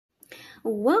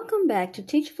Welcome back to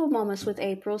Teachable Moments with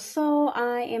April. So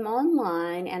I am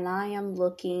online and I am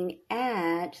looking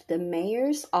at the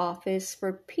Mayor's Office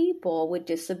for People with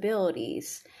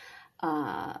Disabilities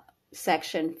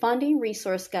section, Funding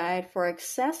Resource Guide for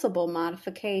Accessible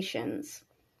Modifications.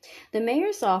 The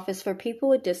Mayor's Office for People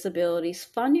with Disabilities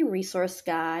Funding Resource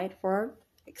Guide for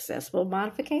Accessible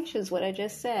Modifications, what I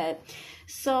just said.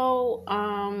 So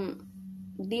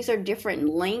these are different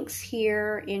links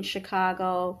here in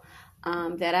Chicago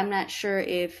that I'm not sure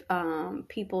if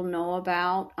people know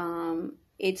about.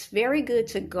 It's very good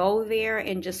to go there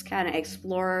and just kind of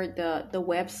explore the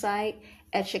website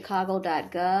at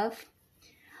chicago.gov.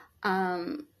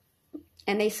 And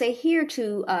they say here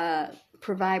to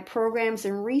provide programs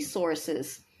and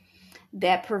resources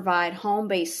that provide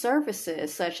home-based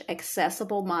services such as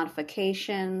accessible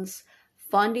modifications,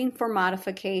 funding for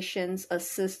modifications,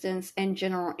 assistance, and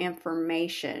general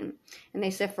information. And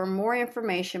they said for more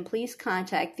information, please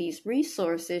contact these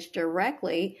resources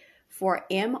directly for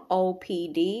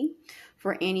MOPD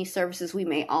for any services we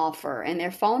may offer. And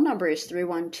their phone number is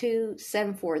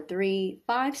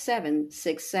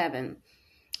 312-743-5767.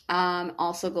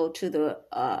 Also go to the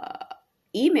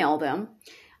email them,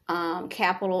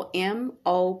 capital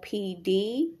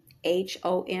MOPD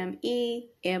HOMEMOD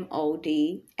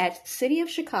at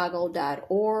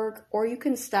cityofchicago.org, or you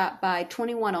can stop by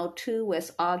 2102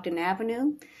 West Ogden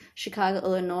Avenue, Chicago,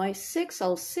 Illinois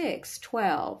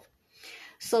 60612.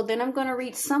 So then I'm going to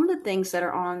read some of the things that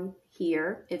are on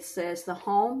here. It says the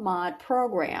Home Mod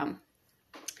Program,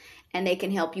 and they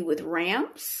can help you with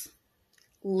ramps,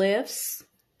 lifts,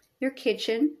 your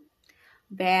kitchen,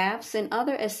 baths, and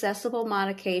other accessible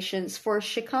modifications for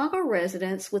Chicago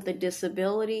residents with a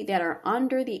disability that are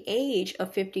under the age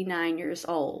of 59 years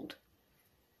old.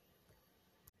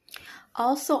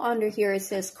 Also under here it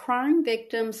says Crime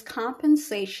Victims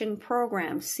Compensation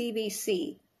Program,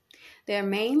 CVC. Their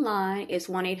main line is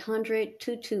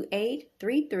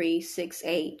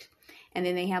 1-800-228-3368. And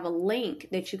then they have a link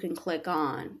that you can click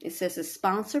on. It says it's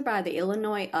sponsored by the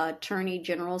Illinois Attorney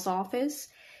General's Office.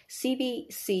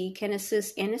 CVC can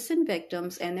assist innocent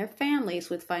victims and their families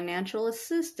with financial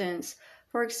assistance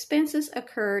for expenses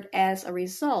occurred as a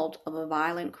result of a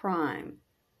violent crime.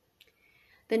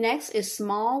 The next is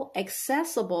Small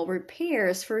Accessible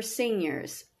Repairs for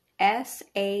Seniors,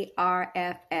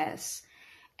 SARFS.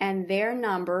 And their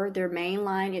main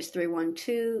line is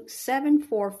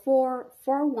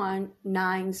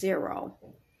 312-744-4190.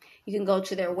 You can go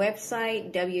to their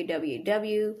website,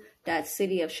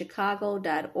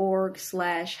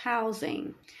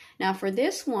 www.cityofchicago.org/housing. Now for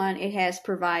this one, it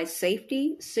provides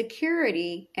safety,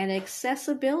 security, and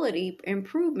accessibility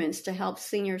improvements to help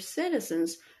senior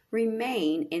citizens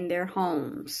remain in their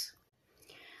homes.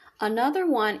 Another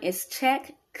one is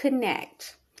Tech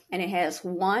Connect, and it has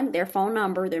their phone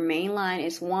number, their main line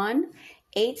is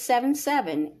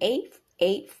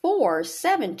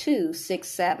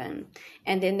 1-877-884-7267.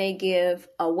 And then they give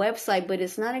a website, but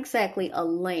it's not exactly a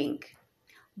link.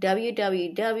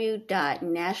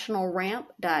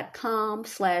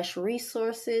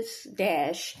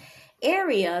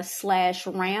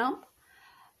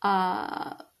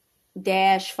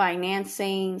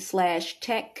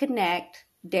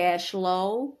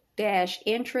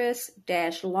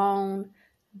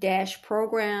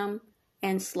 connect-low-interest-loan-program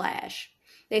and /.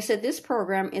 They said this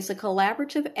program is a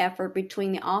collaborative effort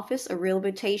between the Office of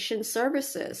Rehabilitation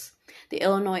Services, the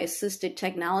Illinois Assisted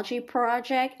Technology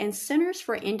Project, and Centers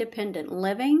for Independent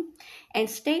Living, and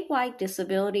statewide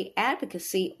disability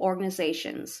advocacy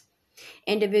organizations.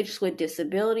 Individuals with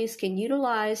disabilities can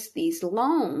utilize these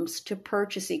loans to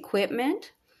purchase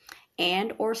equipment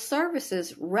and or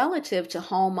services relative to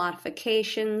home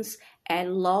modifications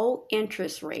at low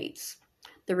interest rates.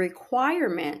 The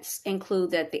requirements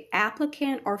include that the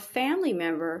applicant or family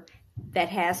member that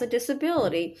has a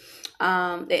disability,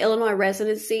 the Illinois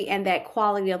residency, and that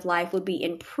quality of life would be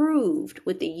improved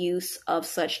with the use of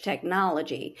such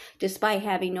technology. Despite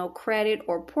having no credit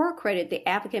or poor credit, the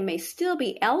applicant may still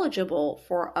be eligible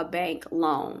for a bank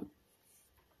loan.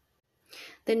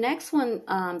 The next one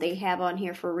they have on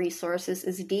here for resources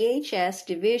is DHS,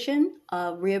 Division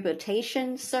of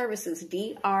Rehabilitation Services,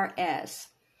 DRS.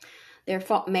 Their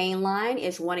main line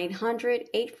is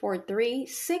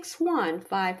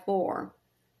 1-800-843-6154.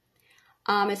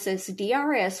 It says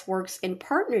DRS works in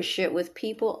partnership with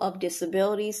people of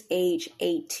disabilities age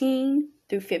 18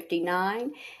 through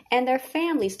 59 and their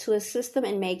families to assist them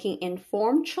in making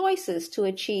informed choices to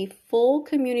achieve full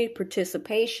community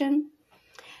participation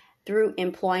through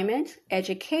employment,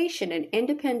 education, and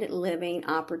independent living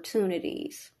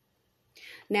opportunities.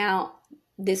 Now,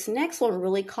 this next one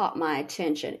really caught my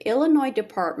attention. Illinois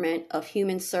Department of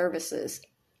Human Services,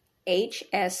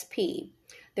 HSP.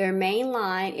 Their main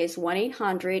line is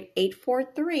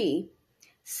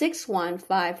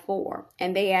 1-800-843-6154.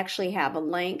 And they actually have a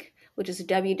link, which is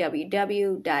Illinois.us.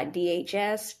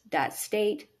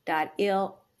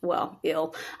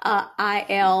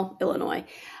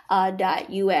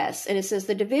 And it says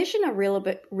the Division of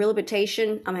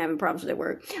Rehabilitation, I'm having problems with that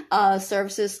word,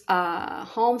 Services,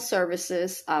 Home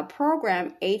Services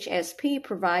Program, HSP,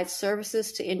 provides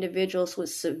services to individuals with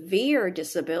severe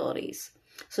disabilities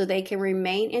so they can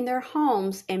remain in their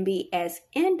homes and be as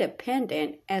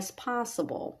independent as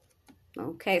possible.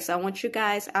 Okay, so I want you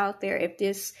guys out there, if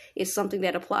this is something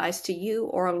that applies to you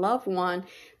or a loved one,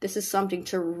 this is something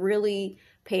to really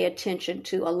pay attention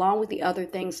to, along with the other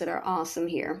things that are awesome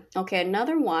here. Okay,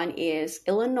 another one is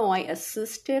Illinois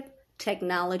Assistive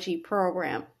Technology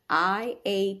Program,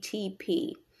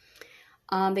 IATP.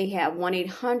 They have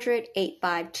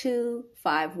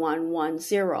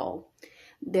 1-800-852-5110.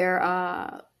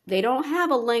 They don't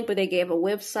have a link, but they gave a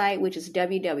website, which is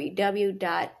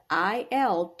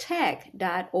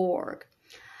www.iltech.org.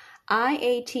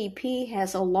 IATP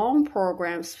has a loan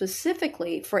program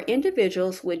specifically for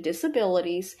individuals with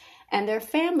disabilities and their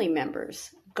family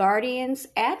members, guardians,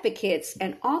 advocates,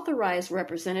 and authorized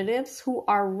representatives who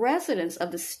are residents of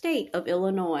the state of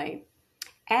Illinois.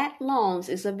 Loans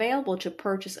is available to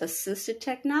purchase assisted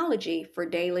technology for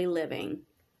daily living.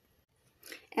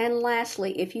 And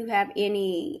lastly, if you have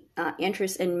any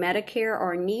interest in Medicare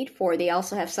or need for it, they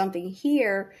also have something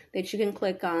here that you can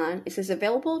click on. It says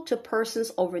available to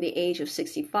persons over the age of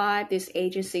 65. This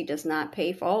agency does not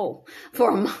pay for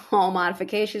home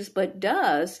modifications, but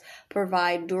does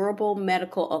provide durable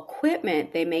medical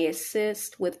equipment. They may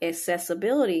assist with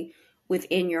accessibility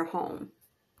within your home.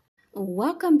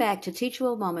 Welcome back to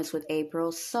Teachable Moments with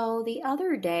April. So the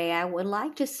other day, I would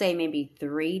like to say maybe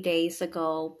 3 days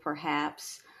ago,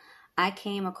 perhaps, I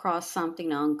came across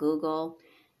something on Google,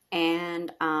 and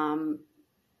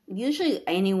usually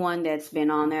anyone that's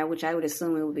been on there, which I would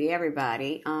assume it would be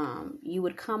everybody, you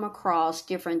would come across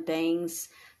different things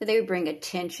that they would bring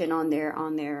attention on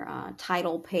their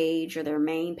title page or their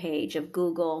main page of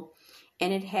Google,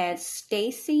 and it had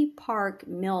Stacey Park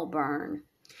Milbern.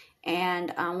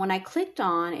 And when I clicked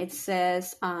on, it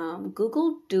says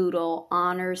Google Doodle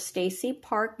honors Stacey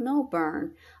Park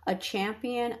Milbern, a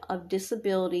champion of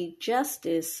disability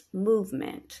justice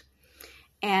movement.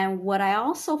 And what I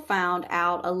also found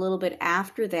out a little bit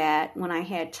after that, when I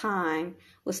had time,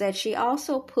 was that she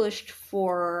also pushed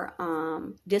for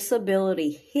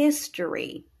disability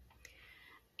history.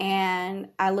 And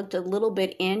I looked a little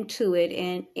bit into it,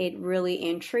 and it really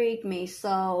intrigued me.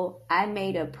 So I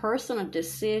made a personal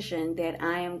decision that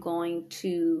I am going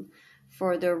to,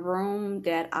 for the room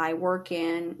that I work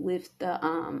in with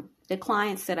the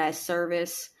clients that I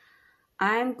service,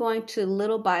 I'm going to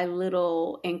little by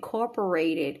little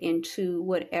incorporate it into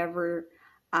whatever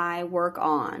I work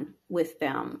on with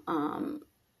them.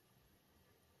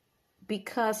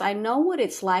 Because I know what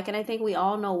it's like, and I think we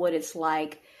all know what it's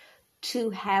like to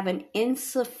have an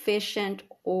insufficient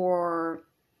or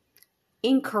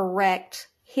incorrect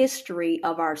history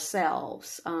of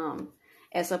ourselves.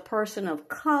 As a person of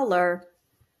color,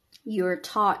 you're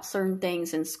taught certain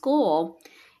things in school,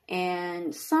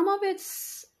 and some of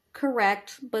it's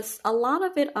correct, but a lot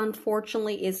of it,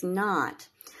 unfortunately, is not.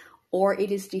 Or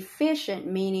it is deficient,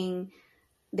 meaning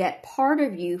that part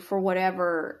of you, for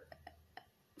whatever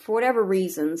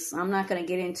reasons, I'm not going to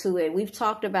get into it. We've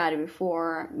talked about it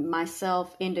before,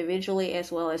 myself individually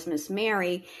as well as Miss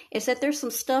Mary, is that there's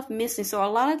some stuff missing. So a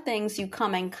lot of things you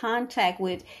come in contact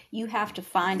with, you have to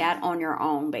find out on your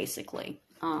own, basically.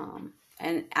 And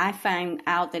I find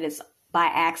out that it's by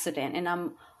accident, and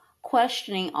I'm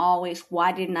questioning always,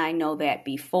 why didn't I know that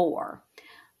before?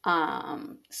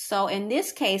 So in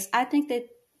this case, I think that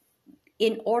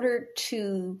in order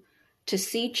to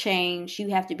see change, you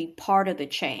have to be part of the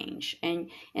change. And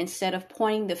instead of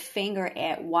pointing the finger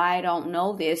at why I don't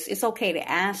know this, it's okay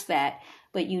to ask that,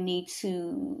 but you need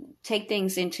to take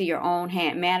things into your own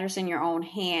matters in your own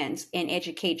hands, and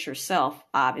educate yourself,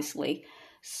 obviously.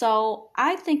 So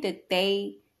I think that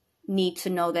they need to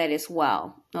know that as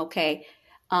well. Okay.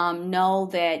 Know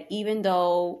that even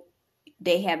though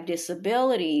they have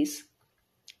disabilities,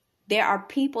 there are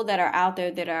people that are out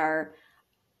there that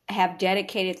have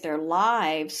dedicated their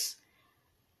lives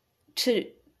to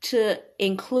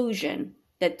inclusion,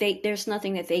 that there's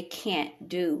nothing that they can't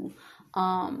do,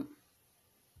 to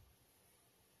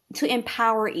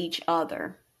empower each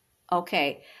other.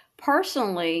 Okay.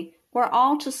 Personally, we're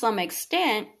all to some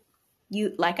extent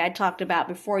you, like I talked about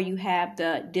before, you have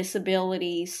the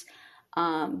disabilities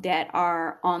that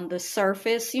are on the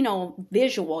surface,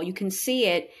 visual, you can see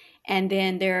it. And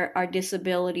then there are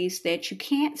disabilities that you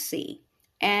can't see.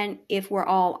 And if we're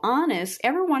all honest,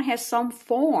 everyone has some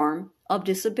form of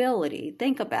disability.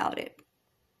 Think about it.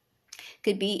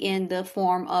 Could be in the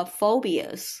form of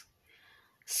phobias,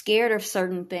 scared of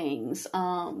certain things,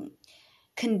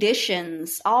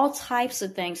 conditions, all types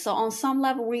of things. So on some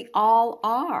level, we all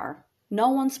are. No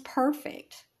one's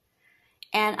perfect.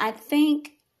 And I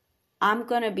think I'm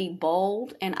going to be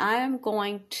bold, and I am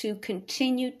going to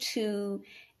continue to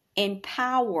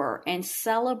empower and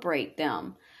celebrate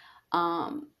them.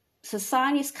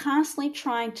 Society is constantly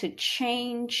trying to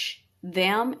change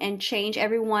them and change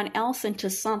everyone else into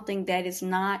something that is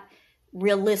not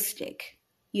realistic.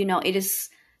 It is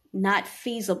not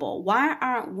feasible. Why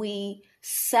aren't we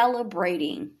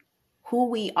celebrating who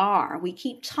we are? We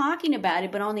keep talking about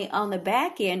it, but on the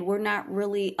back end, we're not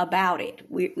really about it.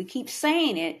 We keep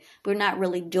saying it, but we're not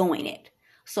really doing it.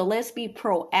 So let's be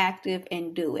proactive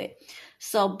and do it.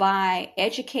 So by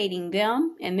educating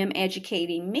them and them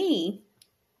educating me,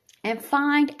 and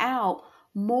find out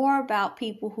more about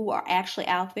people who are actually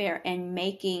out there and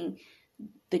making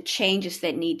the changes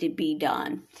that need to be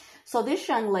done. So this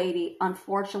young lady,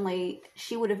 unfortunately,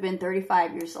 she would have been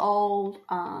 35 years old.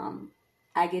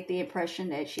 I get the impression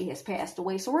that she has passed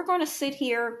away. So we're going to sit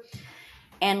here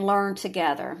and learn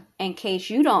together in case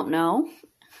you don't know.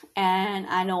 And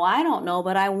I know I don't know,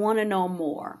 but I want to know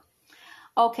more.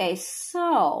 Okay,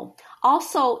 so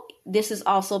also, this is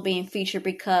also being featured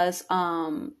because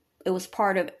it was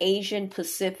part of Asian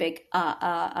Pacific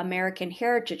American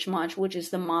Heritage Month, which is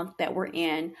the month that we're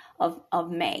in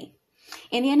of May.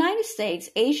 In the United States,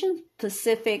 Asian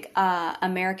Pacific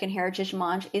American Heritage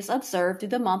Month is observed through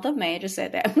the month of May. I just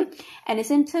said that. And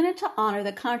it's intended to honor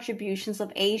the contributions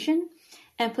of Asian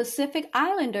and Pacific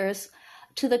Islanders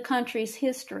to the country's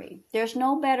history. There's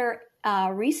no better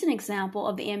recent example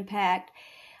of the impact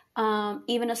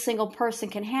even a single person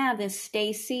can have than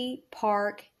Stacey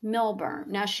Park Milbern.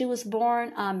 Now, she was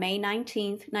born May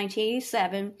 19th,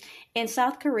 1987 in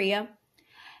South Korea,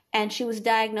 and she was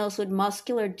diagnosed with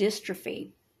muscular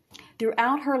dystrophy.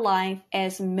 Throughout her life,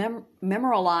 as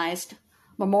memorialized,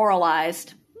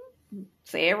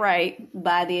 say it right,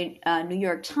 by the New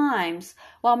York Times,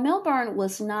 while Milbern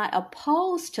was not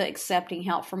opposed to accepting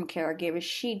help from caregivers,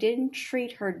 she didn't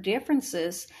treat her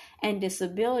differences and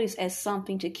disabilities as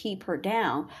something to keep her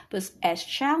down, but as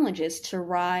challenges to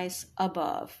rise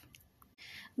above.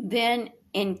 Then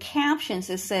in captions,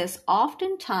 it says,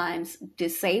 oftentimes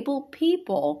disabled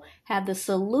people have the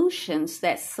solutions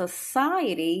that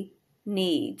society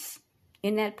needs.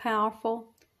 Isn't that powerful?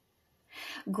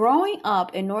 Growing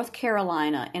up in North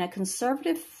Carolina in a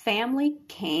conservative family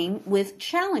came with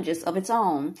challenges of its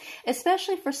own,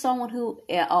 especially for someone who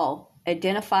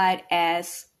identified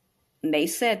as, they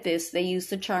said this, they used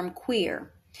the term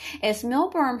queer. As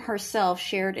Milbern herself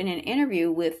shared in an interview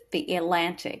with The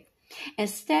Atlantic,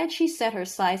 instead, she set her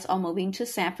sights on moving to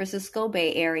San Francisco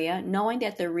Bay Area, knowing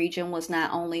that the region was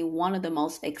not only one of the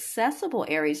most accessible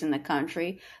areas in the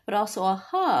country, but also a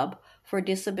hub for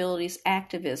disabilities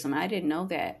activism. I didn't know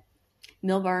that.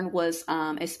 Milbern was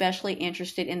especially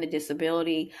interested in the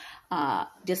disabilities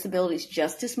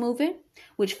justice movement,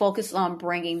 which focused on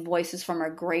bringing voices from a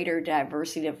greater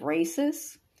diversity of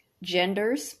races,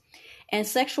 genders, and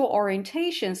sexual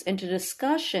orientations into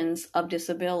discussions of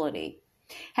disability.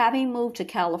 Having moved to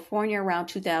California around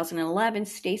 2011,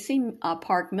 Stacey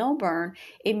Park Milbern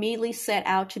immediately set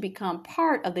out to become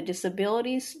part of the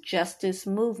disabilities justice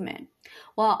movement,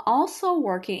 while also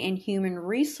working in human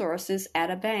resources at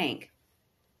a bank.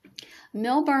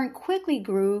 Milbern quickly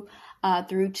grew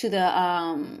through to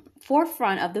the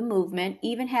forefront of the movement,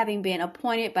 even having been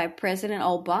appointed by President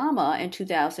Obama in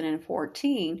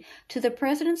 2014 to the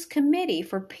President's Committee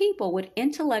for People with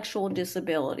Intellectual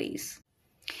Disabilities.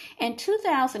 In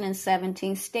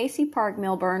 2017, Stacey Park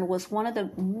Milbern was one of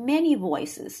the many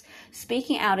voices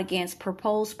speaking out against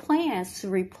proposed plans to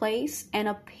replace and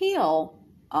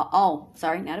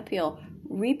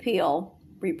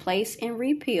replace and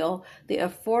repeal the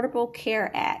Affordable Care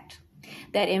Act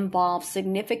that involves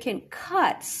significant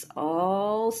cuts,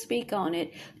 speak on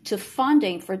it, to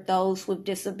funding for those with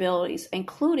disabilities,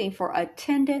 including for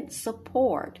attendant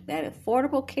support, that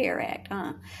Affordable Care Act.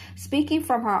 Speaking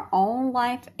from her own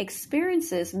life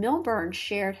experiences, Milbern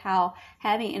shared how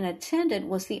having an attendant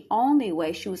was the only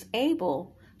way she was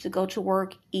able to go to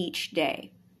work each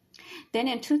day. Then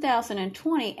in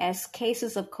 2020, as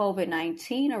cases of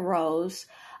COVID-19 arose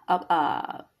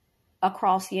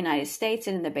across the United States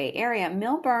and in the Bay Area,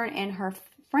 Milbern and her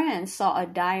friends saw a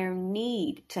dire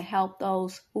need to help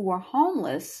those who were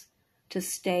homeless to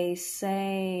stay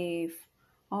safe.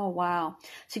 Oh, wow.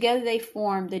 Together they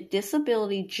formed the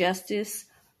Disability Justice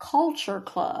Culture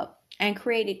Club and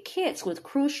created kits with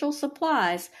crucial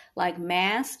supplies like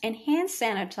masks and hand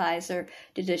sanitizer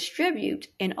to distribute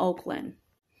in Oakland.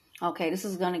 Okay, this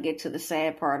is going to get to the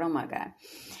sad part. Oh, my God.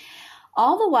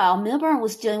 All the while, Milbern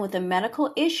was dealing with a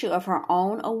medical issue of her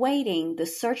own awaiting the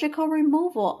surgical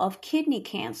removal of kidney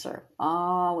cancer.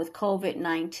 With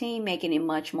COVID-19 making it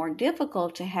much more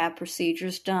difficult to have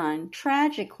procedures done.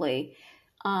 Tragically,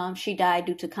 she died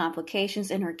due to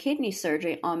complications in her kidney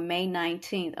surgery on May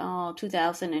 19th,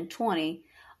 2020.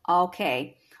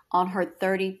 Okay, on her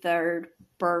 33rd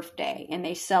birthday. And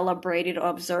they celebrated or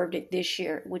observed it this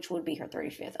year, which would be her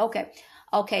 35th.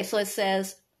 Okay, so it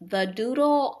says, the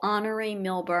doodle honoring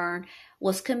Milbern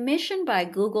was commissioned by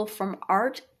Google from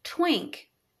Art Twink,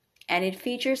 and it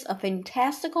features a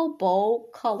fantastical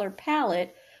bold color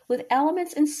palette with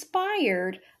elements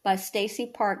inspired by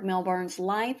Stacey Park Milburn's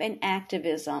life and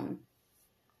activism.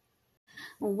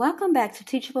 Welcome back to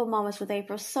Teachable Moments with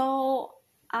April. So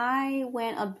I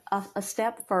went a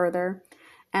step further,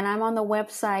 and I'm on the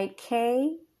website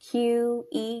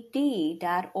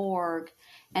kqed.org.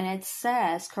 And it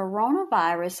says,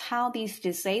 coronavirus, how these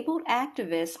disabled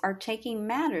activists are taking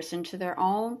matters into their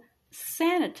own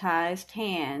sanitized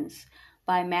hands,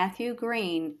 by Matthew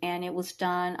Green. And it was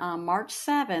done on March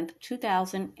 7th,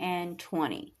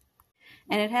 2020.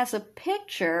 And it has a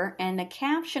picture, and the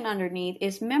caption underneath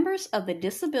is members of the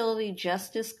Disability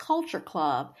Justice Culture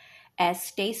Club at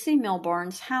Stacey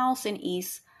Milburn's house in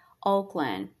East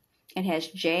Oakland. It has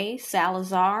Jay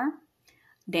Salazar,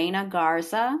 Dana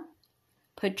Garza,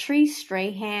 Patrice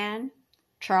Strahan,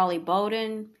 Charlie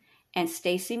Bowden, and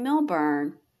Stacey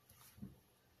Milbern.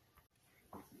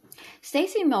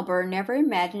 Stacey Milbern never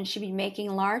imagined she'd be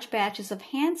making large batches of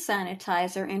hand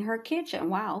sanitizer in her kitchen.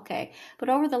 Wow, okay. But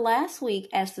over the last week,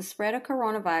 as the spread of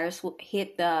coronavirus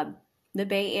hit the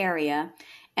Bay Area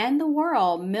and the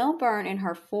world, Milbern and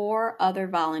her 4 other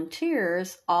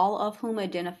volunteers, all of whom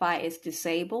identify as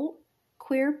disabled,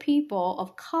 queer people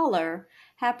of color,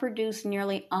 have produced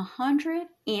nearly 100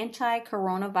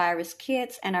 anti-coronavirus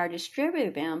kits and are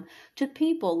distributing them to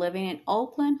people living in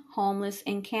Oakland homeless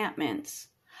encampments.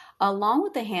 Along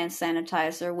with the hand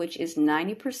sanitizer, which is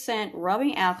 90%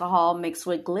 rubbing alcohol mixed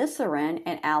with glycerin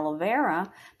and aloe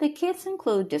vera, the kits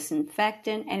include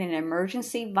disinfectant and an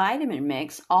emergency vitamin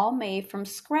mix, all made from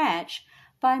scratch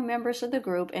by members of the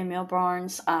group in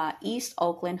Milburn's East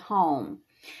Oakland home,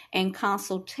 in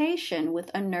consultation with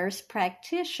a nurse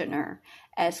practitioner,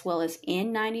 as well as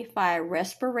N95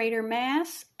 respirator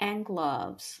masks and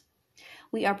gloves.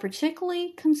 We are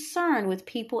particularly concerned with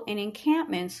people in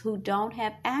encampments who don't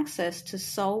have access to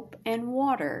soap and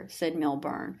water, said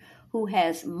Milbern, who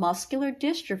has muscular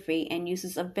dystrophy and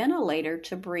uses a ventilator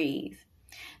to breathe.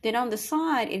 Then on the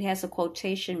side, it has a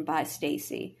quotation by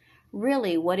Stacey.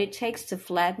 Really, what it takes to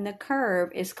flatten the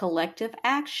curve is collective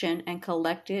action and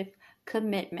collective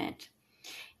commitment.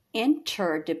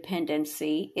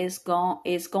 Interdependency is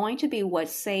going to be what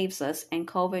saves us, and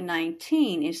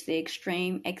COVID-19 is the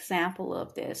extreme example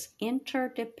of this.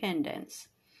 Interdependence.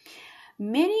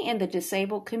 Many in the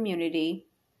disabled community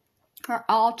are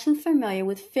all too familiar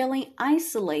with feeling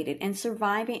isolated and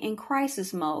surviving in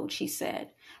crisis mode, she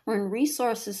said, when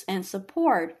resources and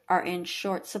support are in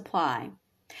short supply.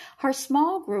 Her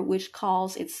small group, which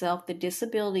calls itself the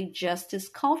Disability Justice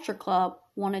Culture Club,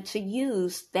 wanted to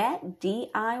use that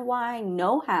DIY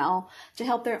know-how to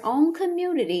help their own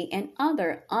community and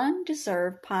other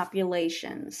undeserved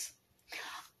populations.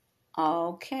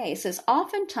 Okay, it says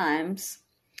oftentimes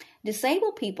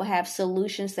disabled people have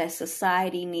solutions that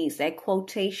society needs. That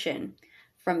quotation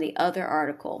from the other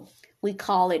article. We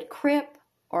call it CRIP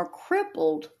or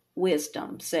crippled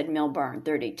wisdom, said Milbern,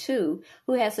 32,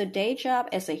 who has a day job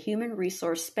as a human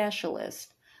resource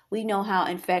specialist. We know how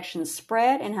infections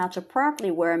spread and how to properly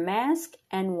wear a mask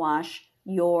and wash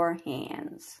your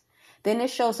hands. Then it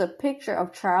shows a picture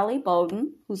of Charlie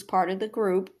Bowden, who's part of the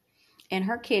group, in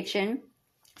her kitchen,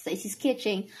 Stacey's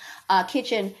kitchen,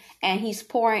 and he's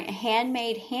pouring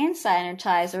handmade hand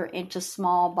sanitizer into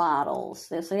small bottles.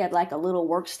 So they have like a little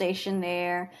workstation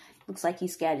there. Looks like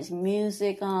he's got his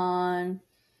music on.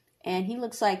 And he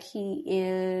looks like he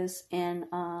is in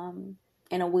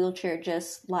a wheelchair,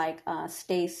 just like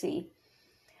Stacey.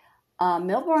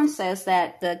 Milbern says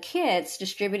that the kits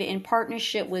distributed in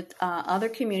partnership with other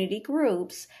community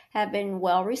groups have been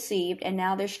well received, and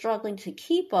now they're struggling to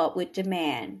keep up with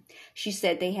demand. She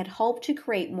said they had hoped to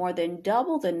create more than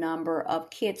double the number of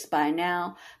kits by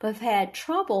now, but have had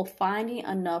trouble finding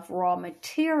enough raw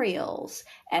materials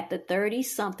at the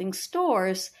 30-something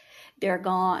stores they're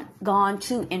gone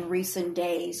to in recent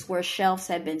days, where shelves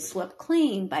have been swept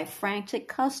clean by frantic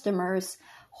customers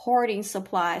hoarding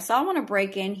supplies. So I want to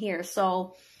break in here.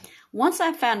 So once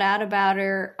I found out about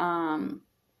her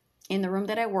in the room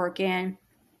that I work in,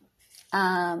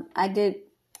 I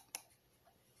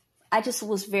just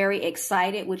was very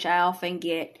excited, which I often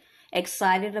get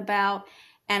excited about.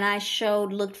 And I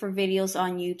looked for videos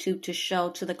on YouTube to show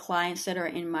to the clients that are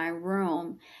in my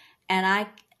room. And I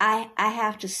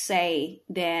have to say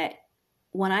that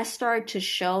when I started to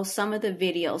show some of the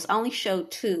videos, I only showed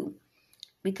 2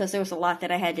 because there was a lot that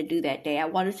I had to do that day. I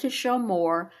wanted to show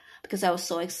more because I was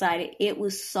so excited. It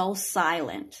was so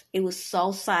silent. It was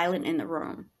so silent in the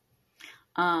room.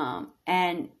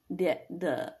 And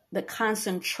the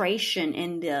concentration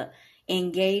and the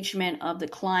engagement of the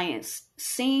clients,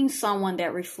 seeing someone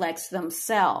that reflects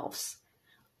themselves,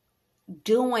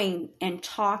 doing and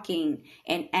talking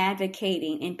and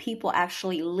advocating, and people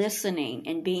actually listening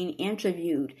and being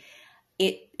interviewed,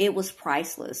 it was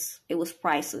priceless. It was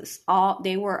priceless.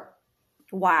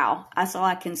 Wow. That's all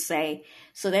I can say.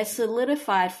 So that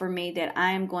solidified for me that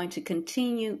I am going to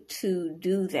continue to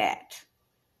do that.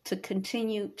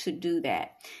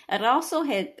 It also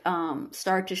had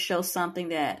started to show something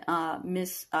that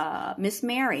Miss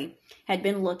Mary had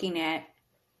been looking at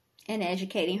and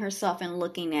educating herself and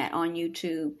looking at on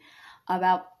YouTube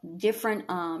about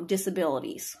different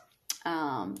disabilities.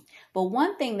 But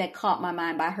one thing that caught my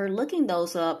mind, by her looking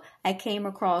those up, I came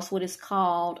across what is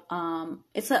called,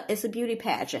 it's a beauty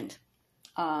pageant,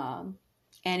 and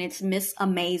it's Miss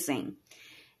Amazing.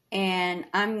 And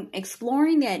I'm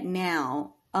exploring that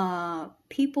now.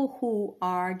 People who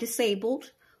are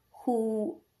disabled,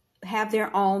 who have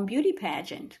their own beauty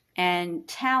pageant and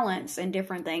talents and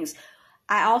different things.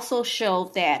 I also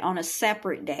showed that on a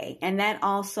separate day, and that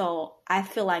also I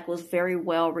feel like was very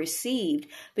well received,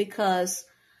 because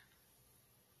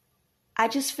I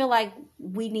just feel like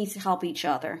we need to help each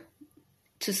other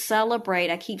to celebrate.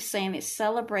 I keep saying it,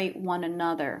 celebrate one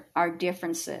another, our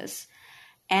differences,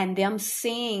 and them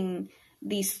seeing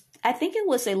these. I think it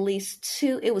was at least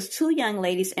 2. It was 2 young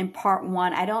ladies in part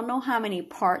 1. I don't know how many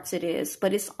parts it is,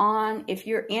 but it's on. If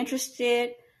you're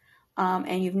interested.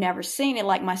 And you've never seen it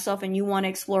like myself and you want to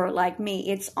explore it like me,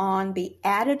 it's on the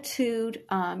Attitude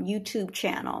YouTube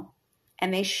channel.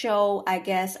 And they show, I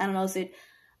guess, I don't know, is it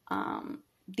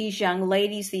these young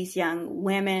ladies, these young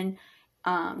women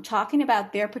talking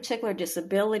about their particular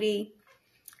disability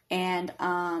and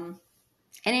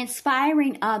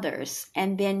inspiring others,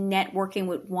 and then networking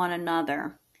with one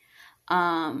another.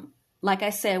 Like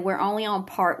I said, we're only on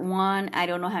part 1. I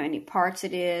don't know how many parts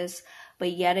it is.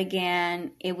 But yet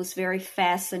again, it was very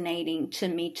fascinating to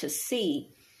me to see.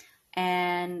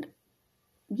 And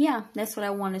yeah, that's what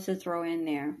I wanted to throw in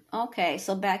there. Okay,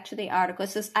 so back to the article. It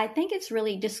says, I think it's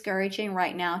really discouraging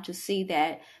right now to see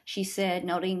that, she said,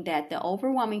 noting that the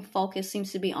overwhelming focus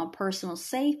seems to be on personal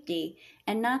safety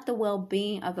and not the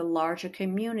well-being of the larger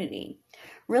community.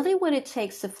 Really what it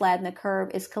takes to flatten the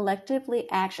curve is collectively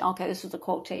action. Okay, this was a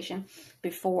quotation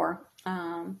before.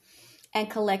 And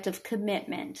collective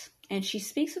commitment. And she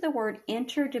speaks of the word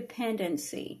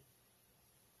interdependency.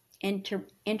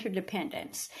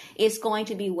 Interdependence is going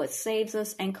to be what saves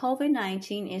us, and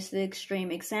COVID-19 is the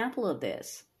extreme example of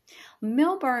this.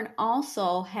 Milbern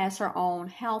also has her own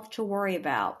health to worry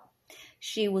about.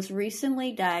 She was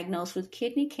recently diagnosed with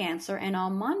kidney cancer, and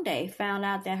on Monday found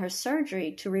out that her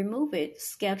surgery to remove it,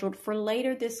 scheduled for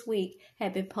later this week,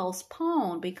 had been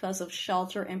postponed because of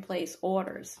shelter-in-place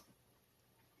orders.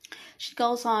 She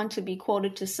goes on to be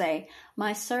quoted to say,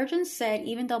 my surgeon said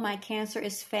even though my cancer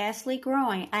is fastly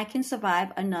growing, I can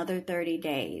survive another 30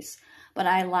 days, but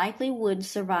I likely wouldn't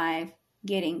survive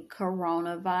getting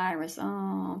coronavirus.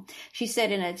 Oh, she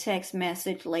said in a text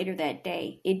message later that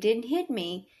day, it didn't hit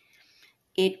me.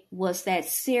 It was that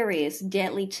serious,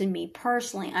 deadly to me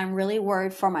personally. I'm really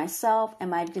worried for myself and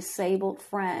my disabled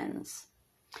friends.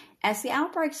 As the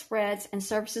outbreak spreads and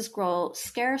services grow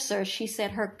scarcer, she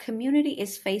said her community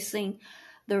is facing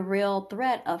the real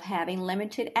threat of having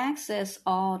limited access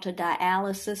all to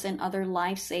dialysis and other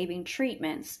life-saving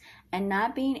treatments, and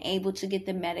not being able to get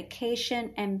the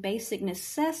medication and basic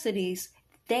necessities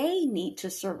they need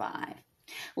to survive.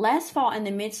 Last fall, in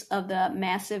the midst of the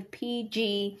massive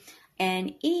PG&E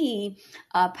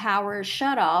power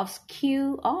shutoffs,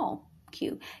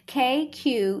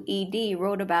 KQED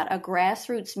wrote about a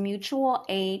grassroots mutual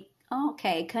aid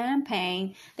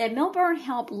campaign that Milbern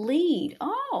helped lead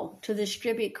to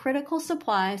distribute critical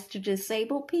supplies to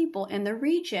disabled people in the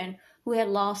region who had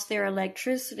lost their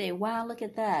electricity. Wow, look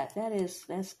at that.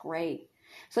 That's great.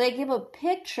 So they give a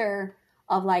picture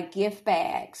of like gift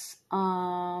bags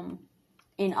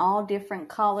in all different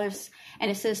colors, and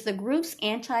it says the group's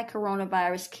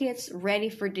anti-coronavirus kits ready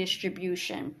for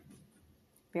distribution.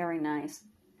 Very nice.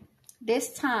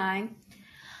 This time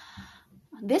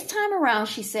around,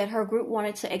 she said her group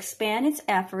wanted to expand its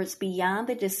efforts beyond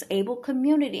the disabled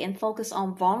community and focus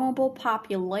on vulnerable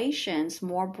populations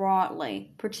more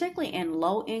broadly, particularly in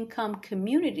low-income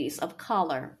communities of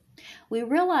color. We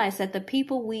realized that the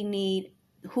people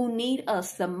who need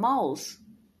us the most,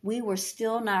 we were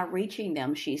still not reaching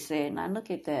them, she said. Now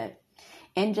look at that.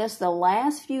 In just the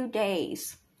last few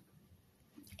days,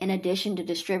 in addition to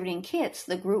distributing kits,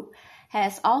 the group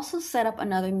has also set up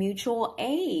another mutual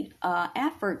aid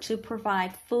effort to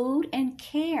provide food and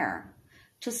care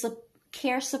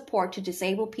support to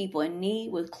disabled people in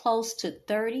need, with close to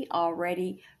 30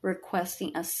 already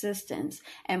requesting assistance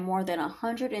and more than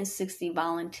 160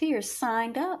 volunteers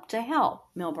signed up to help,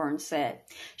 Milbern said.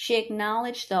 She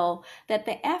acknowledged, though, that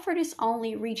the effort is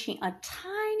only reaching a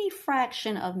tiny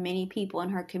fraction of many people in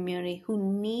her community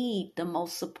who need the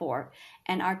most support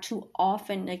and are too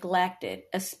often neglected,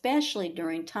 especially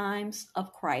during times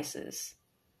of crisis.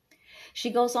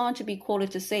 She goes on to be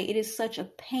quoted to say, "It is such a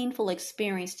painful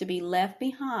experience to be left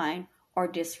behind or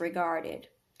disregarded.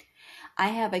 I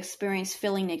have experienced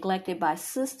feeling neglected by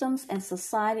systems and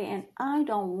society, and I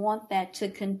don't want that to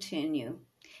continue.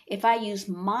 If I use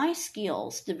my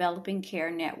skills developing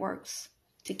care networks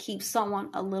to keep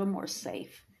someone a little more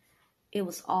safe, it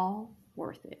was all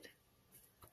worth it."